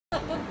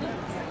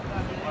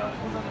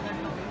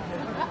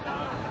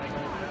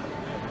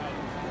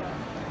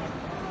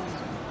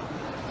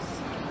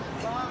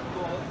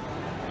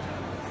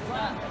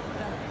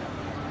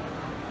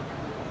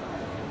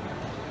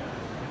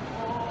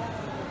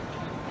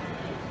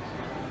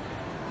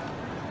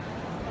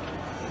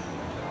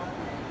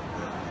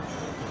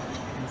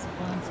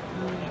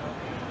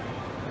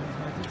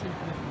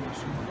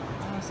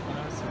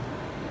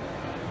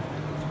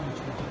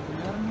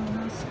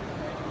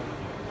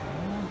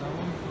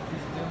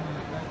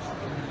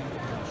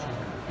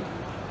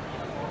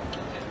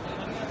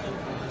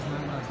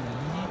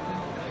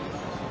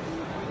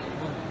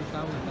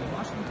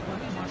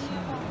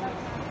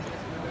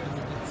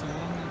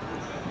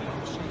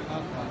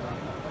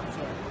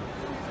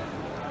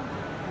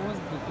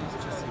пост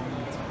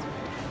 2017.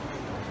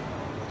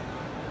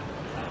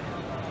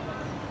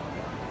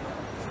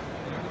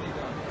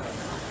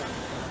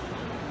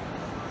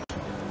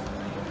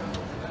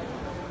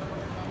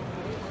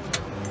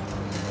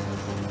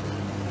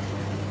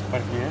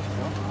 Per chi és,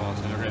 no? El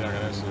senyor que hi ha a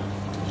Grècia.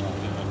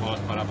 No pot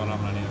esperar per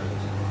amb la nit.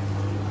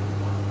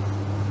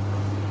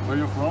 Where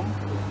are you from?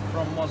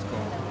 From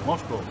Moscow.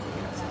 Moscow.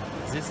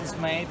 This is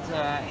made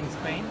in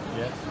Spain.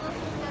 Yes.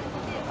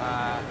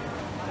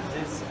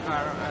 These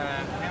are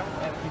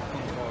active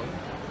control.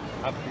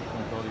 Active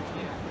control.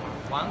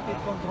 One pit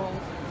control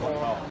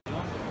or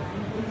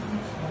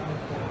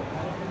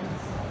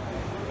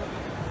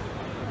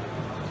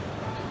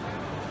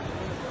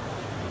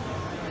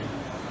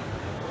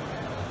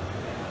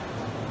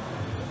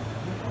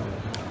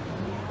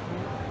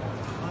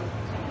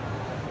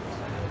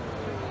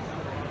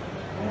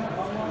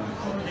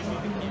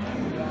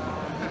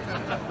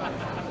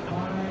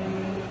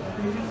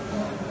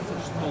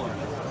что?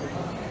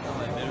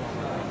 Давай, берем.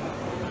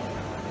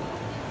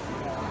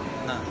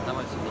 На,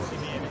 давай сюда.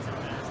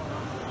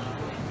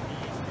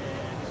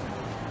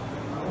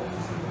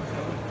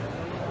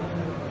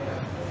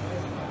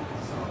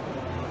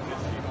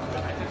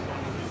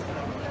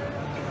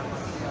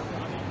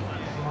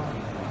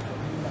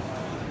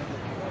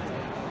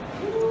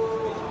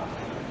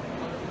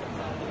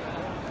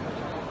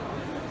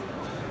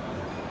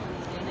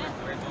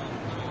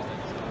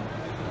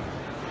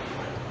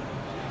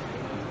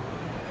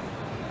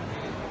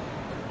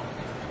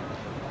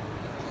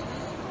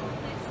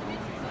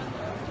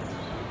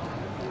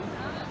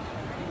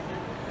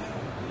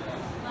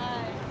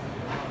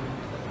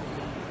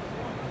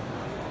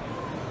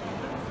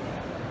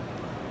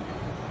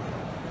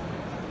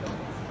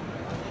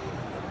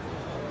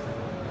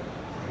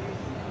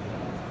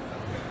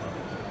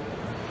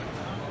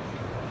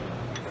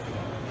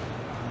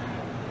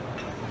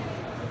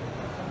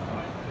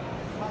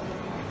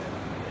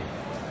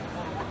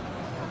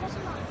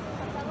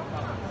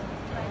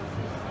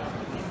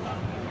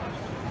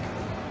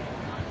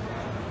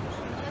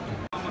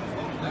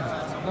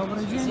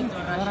 Добрый день,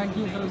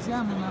 дорогие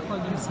друзья! Мы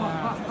находимся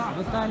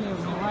в Италии,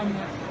 в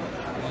Милане,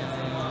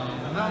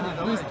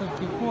 на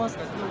выставке «Пост».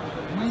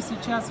 Мы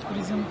сейчас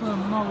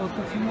презентуем новую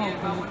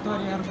кофемолку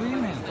Виктории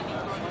Арбины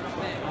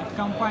от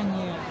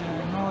компании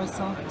новой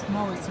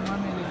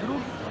Симонелли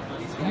Групп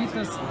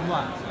Митас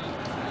 2.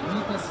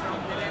 Митас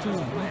 2.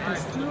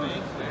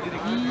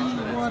 И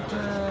вот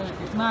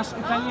наш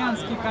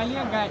итальянский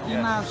коллега и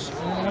наш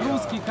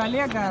русский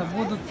коллега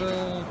будут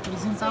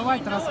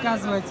презентовать,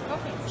 рассказывать,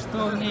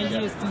 что в ней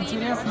есть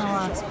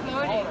интересного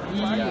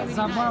и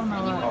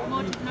забавного,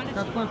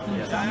 какой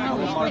функционал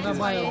и что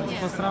добавилось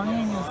по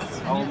сравнению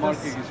с Митас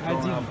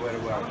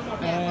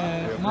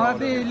 1.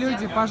 Молодые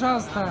люди,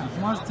 пожалуйста,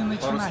 можете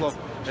начинать.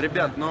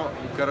 Ребят, ну,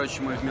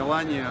 короче, мы в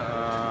Милане.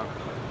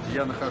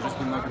 Я нахожусь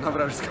немного на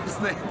вражеском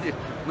стенде.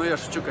 Но я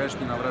шучу, конечно,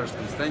 не на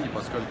вражеском стенде,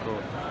 поскольку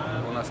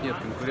у нас нет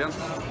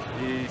конкурентов.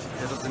 И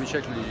этот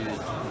замечательный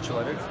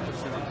человек.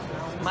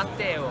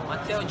 Matteo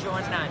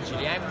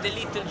Giovannangeli. I'm the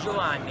little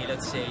Giovanni,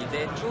 let's say,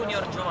 the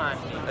junior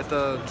Giovanni.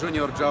 Это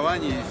Junior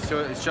Giovanni.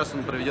 Сейчас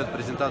он проведет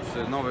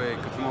презентацию новой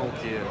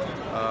кофемолки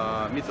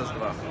Митас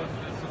 2.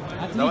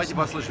 Отлично. Давайте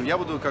послушаем. Я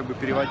буду как бы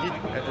переводить.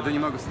 Это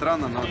немного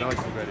странно, но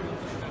давайте поговорим.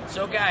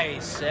 So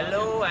guys,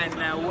 hello and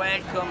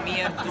welcome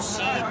here to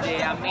see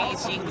the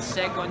amazing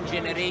second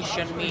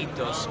generation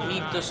Mythos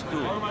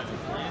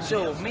 2.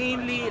 So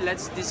mainly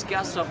let's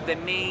discuss of the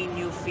main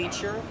new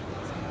feature.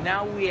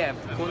 Now we have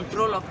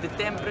control of the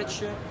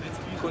temperature,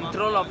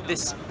 control of the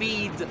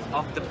speed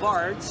of the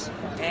parts,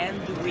 and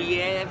we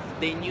have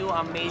the new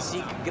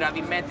amazing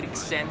gravimetric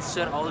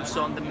sensor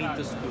also on the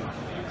Mythos 2.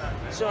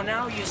 So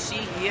now you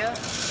see here,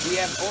 we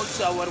have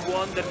also our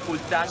wonderful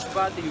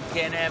touchpad. You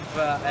can have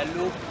a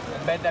look,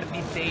 better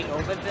detail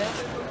over there.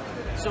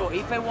 So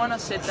if I want to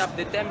set up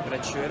the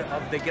temperature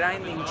of the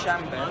grinding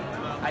chamber,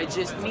 I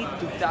just need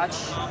to touch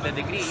the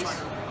degrees.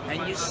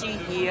 And you see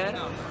here,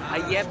 I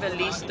have a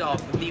list of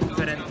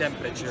different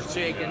temperatures. So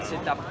you can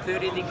set up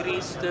 30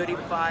 degrees,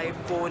 35,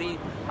 40,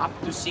 up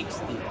to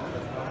 60.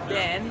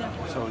 Then,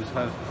 So it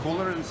has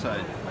cooler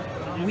inside.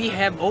 we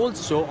have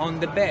also on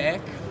the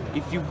back,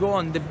 if you go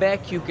on the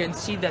back, you can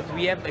see that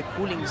we have a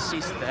cooling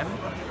system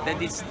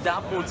that is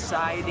double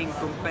side in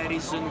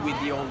comparison with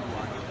the old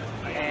one.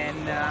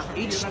 And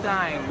each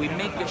time we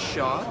make a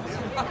shot,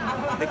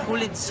 the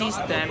cooling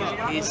system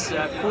is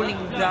cooling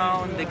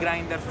down the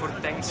grinder for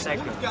 10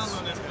 seconds.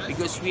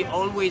 Because we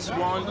always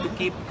want to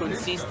keep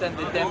consistent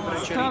the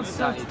temperature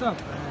inside.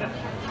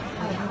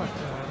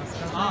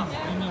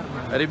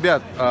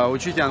 Ребят,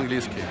 учите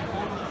английский.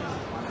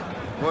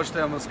 Вот что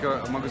я могу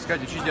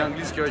сказать. Учите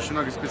английский, очень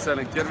много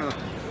специальных терминов.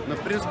 Но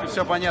в принципе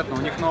все понятно.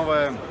 У них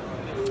новая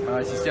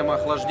система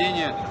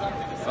охлаждения,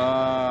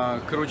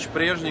 круче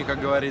прежней, как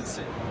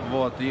говорится.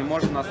 Вот, и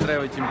можно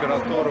настраивать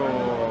температуру.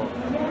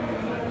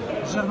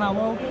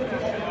 Жерновов.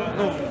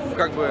 Ну,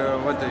 как бы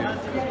в этой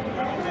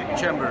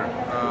chamber,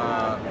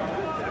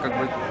 как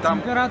бы там.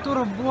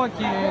 Температура в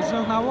блоке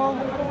жерновов,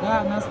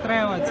 да,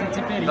 настраивается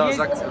теперь Да, есть.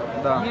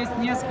 Да. Есть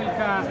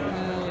несколько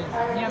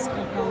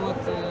вот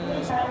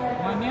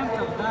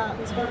моментов, да,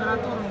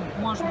 температуру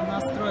можно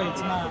настроить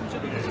на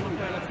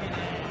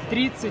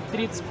 30,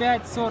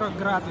 35, 40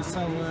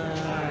 градусов.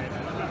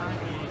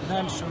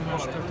 Дальше у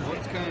нас что-то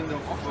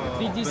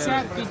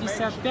 50,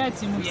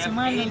 55 и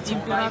максимальная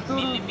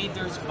температура.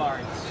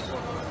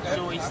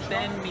 So it's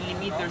 10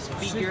 millimeters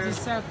bigger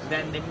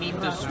than the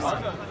meters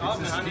one.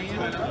 It's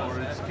steel or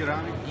it's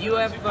ceramic? You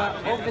have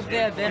over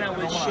there, then I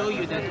will show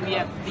you that we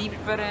have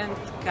different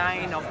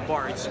kind of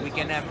parts. We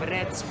can have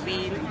red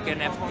speed, we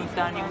can have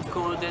titanium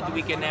coated,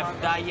 we can have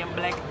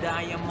black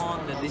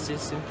diamond, this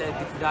is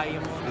synthetic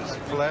diamond. It's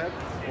flat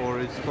or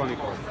it's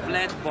conical?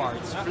 Flat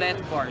parts,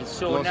 flat parts.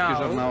 So Плоские now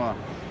жернова.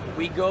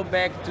 we go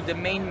back to the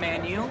main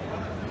menu.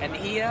 And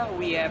here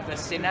we have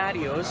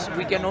scenarios.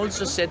 We can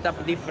also set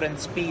up different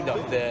speed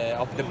of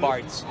the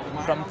parts,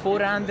 from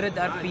 400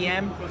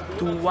 RPM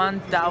to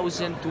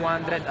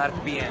 1200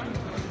 RPM.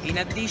 In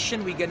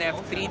addition, we're gonna have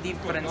 3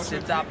 different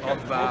setup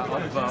of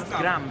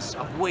grams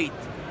of weight.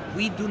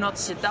 We do not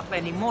set up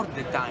anymore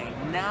the time.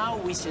 Now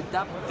we set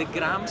up the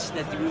grams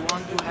that we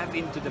want to have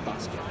into the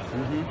basket.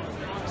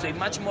 So it's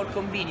much more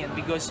convenient,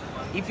 because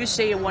if you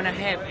say you want to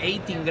have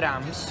 18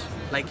 grams,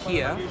 like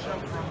here,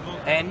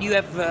 and you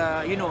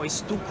have, you know, it's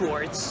 2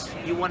 quarts,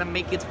 you want to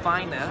make it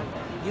finer,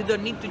 you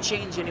don't need to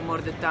change anymore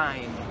the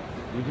time,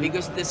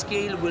 because the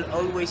scale will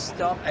always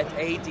stop at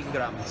 18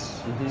 grams.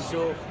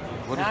 So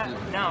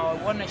now I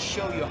want to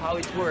show you how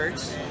it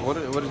works. What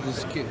is the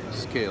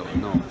scale?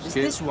 No. It's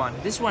this one.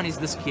 This one is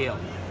the scale.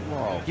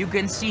 Wow. You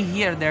can see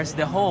here there's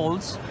the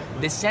holes.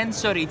 The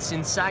sensor it's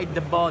inside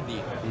the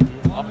body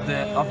of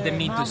the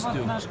meters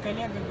too. Наш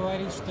коллега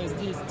говорит, что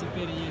здесь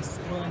теперь есть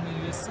встроенные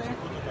весы,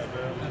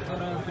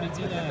 которые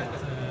определяют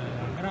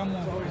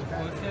граммовку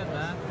кофе,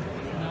 да,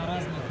 на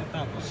разных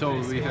этапах. So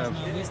we have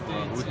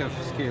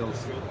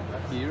scales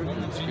here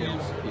and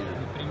scales here.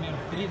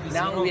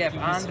 Now we have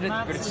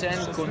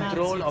 100%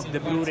 control of the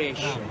brew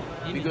ratio,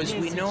 because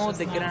we know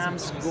the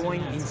grams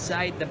going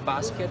inside the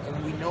basket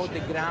and we know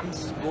the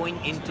grams going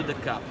into the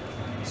cup.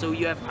 So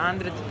you have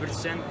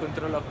 100%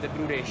 control of the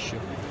brew ratio.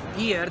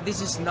 Here,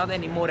 this is not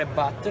anymore a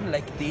button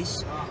like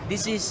this.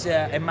 This is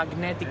a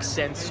magnetic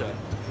sensor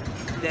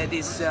that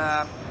is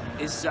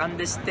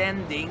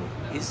understanding,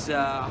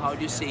 how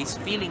do you say, is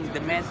feeling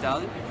the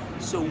metal.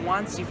 So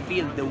once you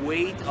feel the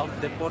weight of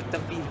the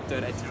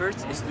portafilter, at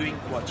first it's doing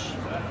watch.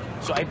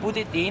 So I put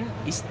it in,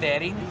 it's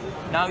stirring.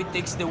 Now it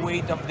takes the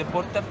weight of the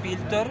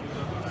portafilter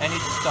and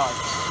it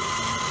starts.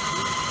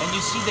 And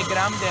you see the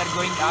gram, they are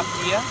going up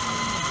here.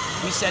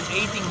 We said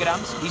 18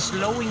 grams. It's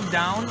slowing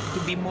down to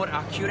be more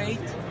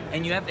accurate,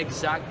 and you have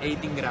exact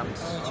 18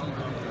 grams.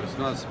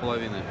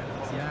 16,5.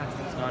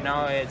 So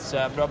now it's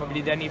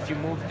probably then if you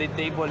move the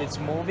table, it's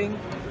moving.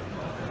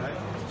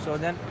 So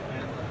then,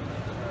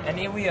 and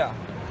here we are.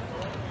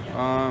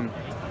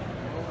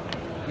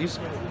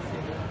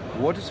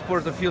 What is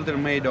portafilter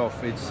made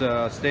of? It's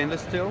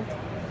stainless steel?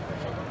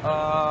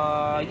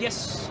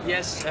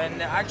 Yes,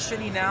 and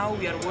actually now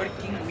we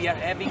are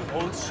having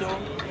also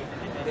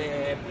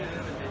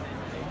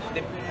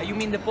you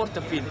mean the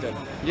portafilter?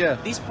 Yeah.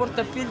 This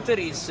portafilter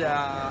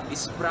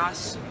is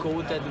brass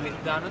coated with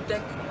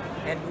nanotech,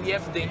 and we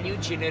have the new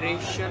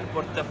generation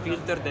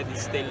portafilter that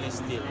is stainless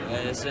steel.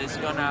 So it's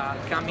gonna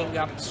coming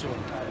up soon.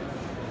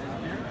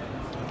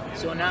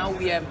 So now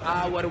we have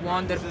our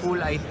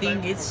wonderful, I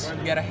think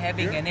we are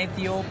having an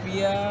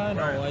Ethiopia,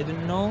 no, I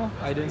don't know,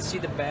 I don't see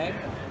the bag.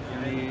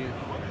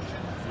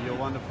 Your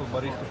wonderful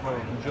barista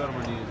from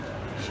Germany.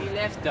 She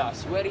left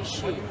us, where is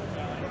she?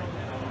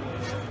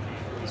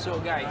 So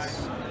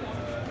guys,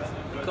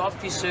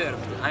 coffee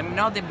served. I'm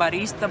not a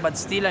barista, but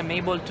still I'm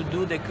able to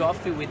do the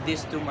coffee with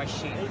these 2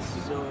 machines.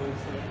 So,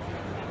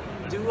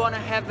 do you want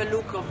to have a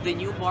look of the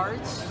new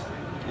parts?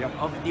 Yep.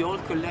 Of the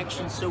old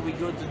collection? So we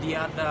go to the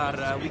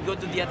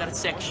other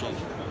section.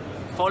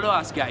 Follow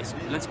us, guys.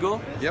 Let's go.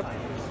 Yep.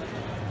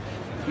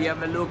 We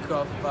have a look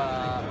of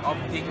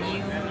the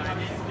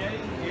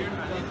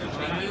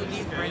new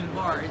different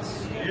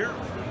parts.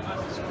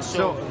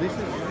 So this is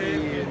the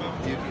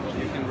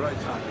you can write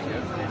something.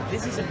 Yeah?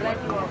 This is a black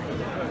coffee.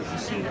 You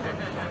see,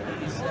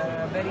 it's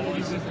very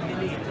easy to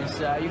delete.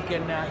 You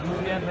can,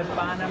 if you have a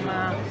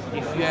Panama,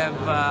 if you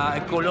have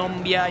a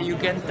Colombia, you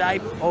can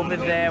type over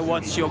there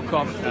what's your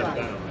coffee.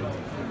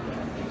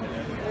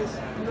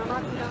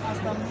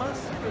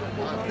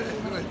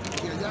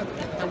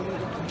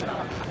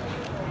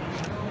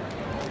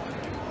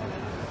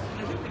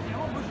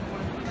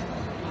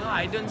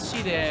 I don't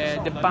see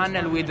the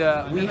panel with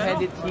we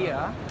had it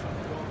here.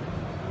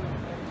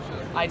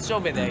 It's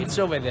over there, it's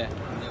over there.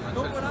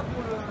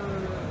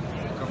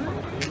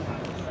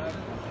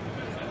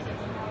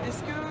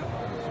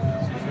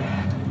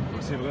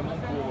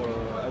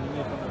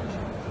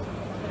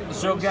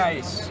 So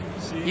guys,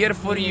 here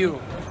for you.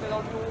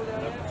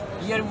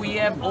 Here we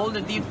have all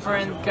the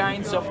different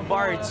kinds of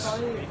parts.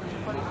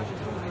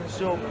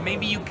 So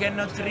maybe you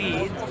cannot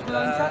read.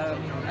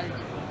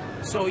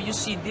 So you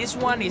see, this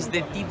one is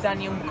the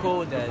titanium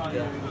coated.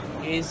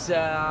 is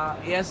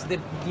yes, the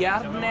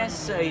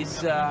hardness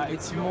is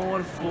it's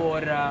more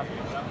for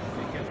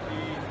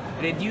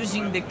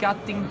reducing the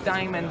cutting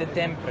time and the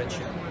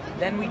temperature.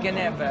 Then we can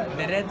have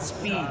the red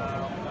speed,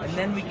 and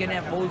then we can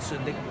have also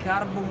the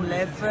carbon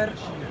leather.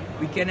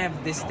 We can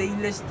have the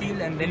stainless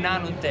steel and the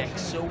nanotech.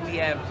 So we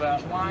have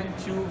 1,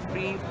 2,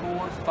 3,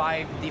 4,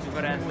 5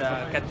 different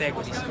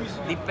categories,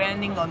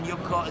 depending on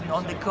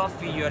the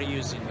coffee you are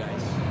using,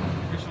 guys.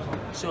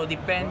 So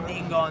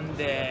depending on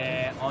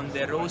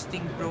the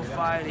roasting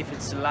profile, if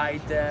it's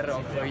lighter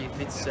or if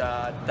it's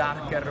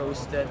darker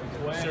roasted,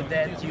 so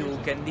that you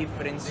can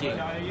differentiate.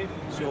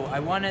 So I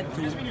wanted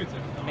to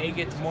make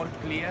it more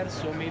clear.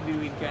 So maybe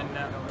we can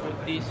put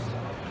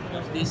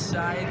this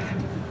side.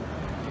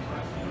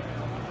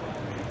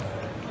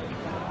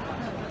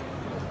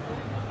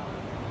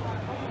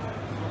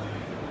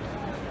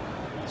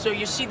 So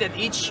you see that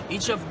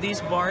each of these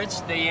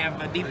bars, they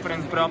have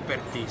different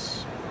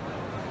properties.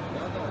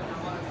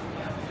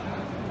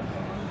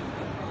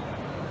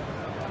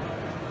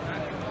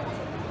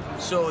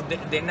 So the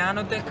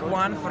nanotech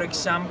one, for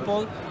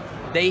example,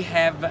 they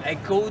have a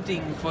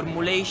coating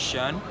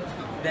formulation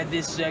that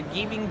is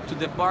giving to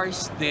the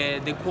bars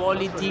the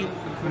quality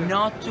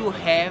not to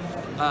have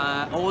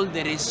all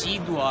the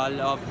residual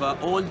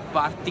of old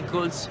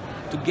particles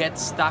to get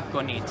stuck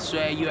on it.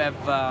 So you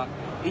have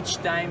each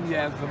time you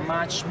have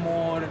much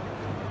more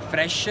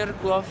fresher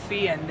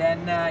coffee, and then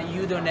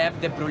you don't have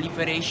the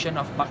proliferation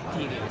of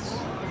bacteria.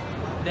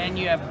 Then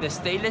you have the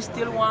stainless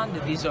steel one,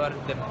 these are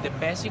the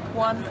basic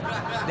one.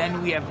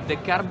 Then we have the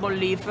carbon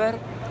leather.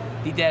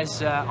 It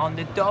has on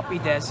the top,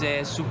 it has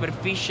a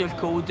superficial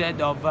coated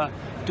of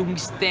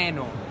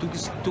tungsteno.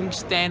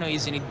 Tungsteno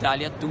is in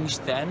Italian,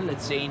 tungsten,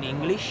 let's say in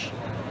English.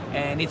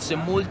 And it's a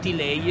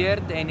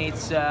multi-layered, and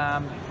it's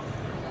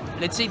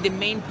let's say the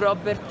main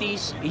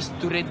properties is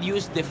to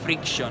reduce the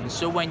friction.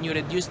 So when you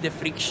reduce the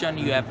friction,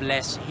 you have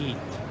less heat.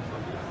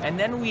 And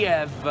then we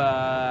have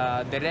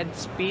the red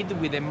speed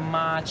with a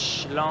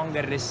much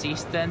longer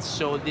resistance.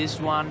 So this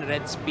one,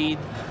 red speed,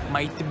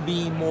 might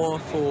be more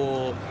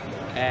for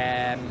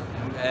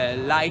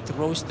light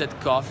roasted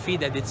coffee,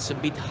 that it's a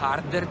bit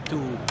harder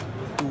to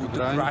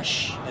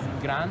crush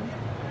and grind.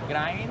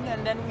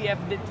 And then we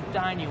have the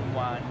titanium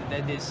one,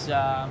 that is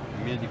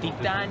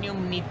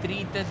titanium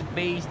nitreated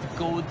based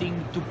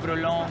coating to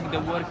prolong the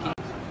working.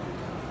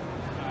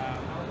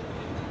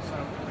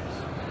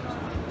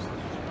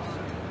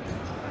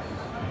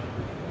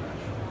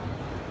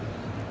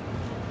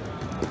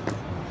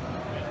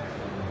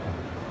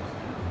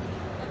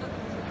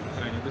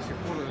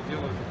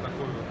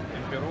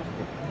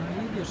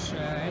 Видишь,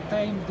 это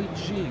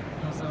MDG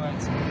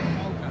называется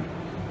кофемолка.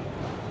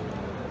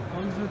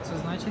 Пользуется,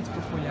 значит,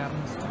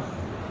 популярностью.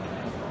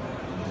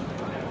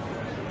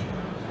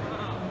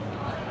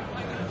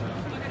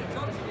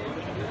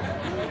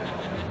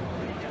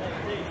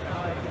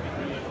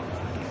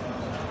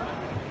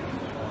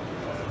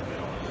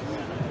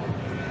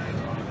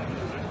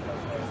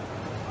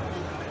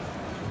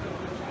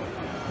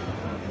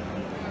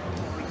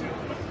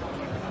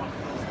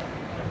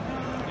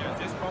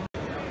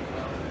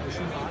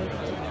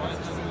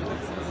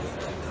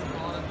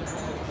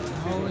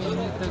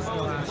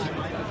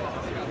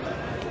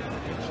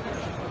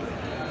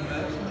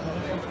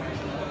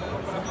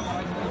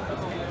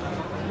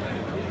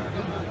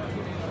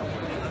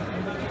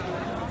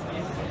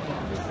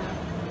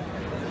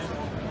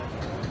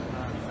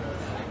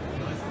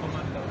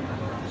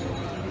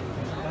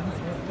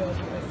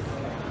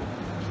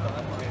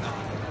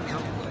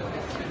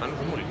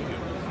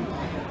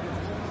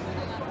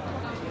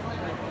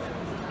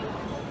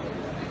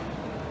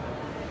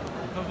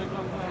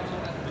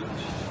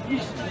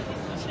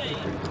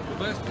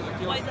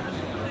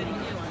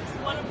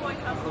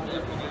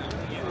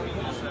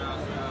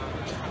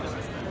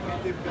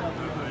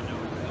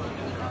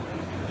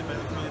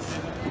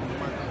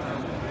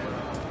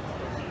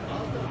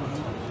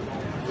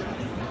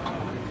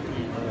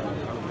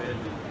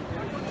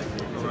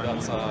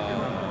 That's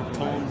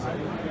tones.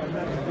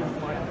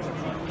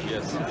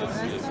 Yes.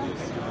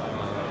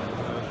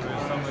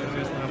 Самый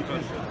известный автор.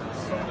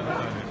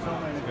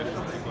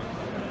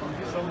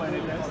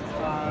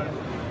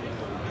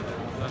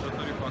 Даже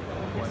тарифак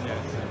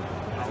уклоняется.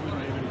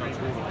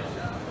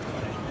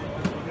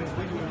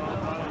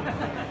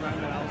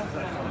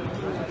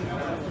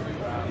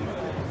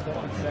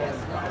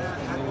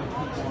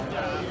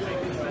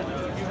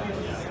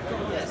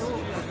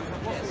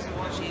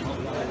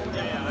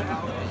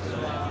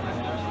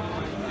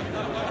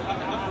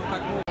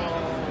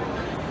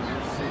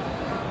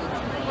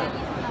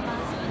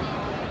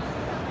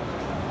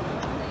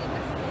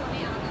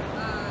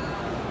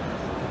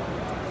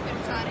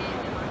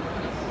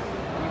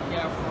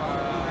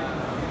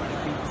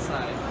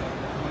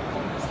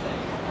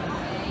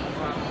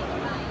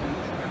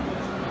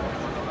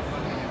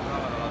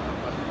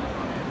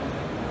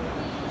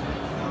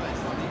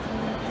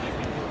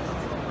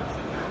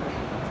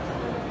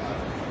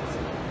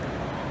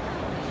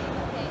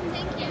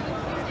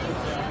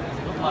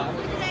 Good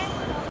luck.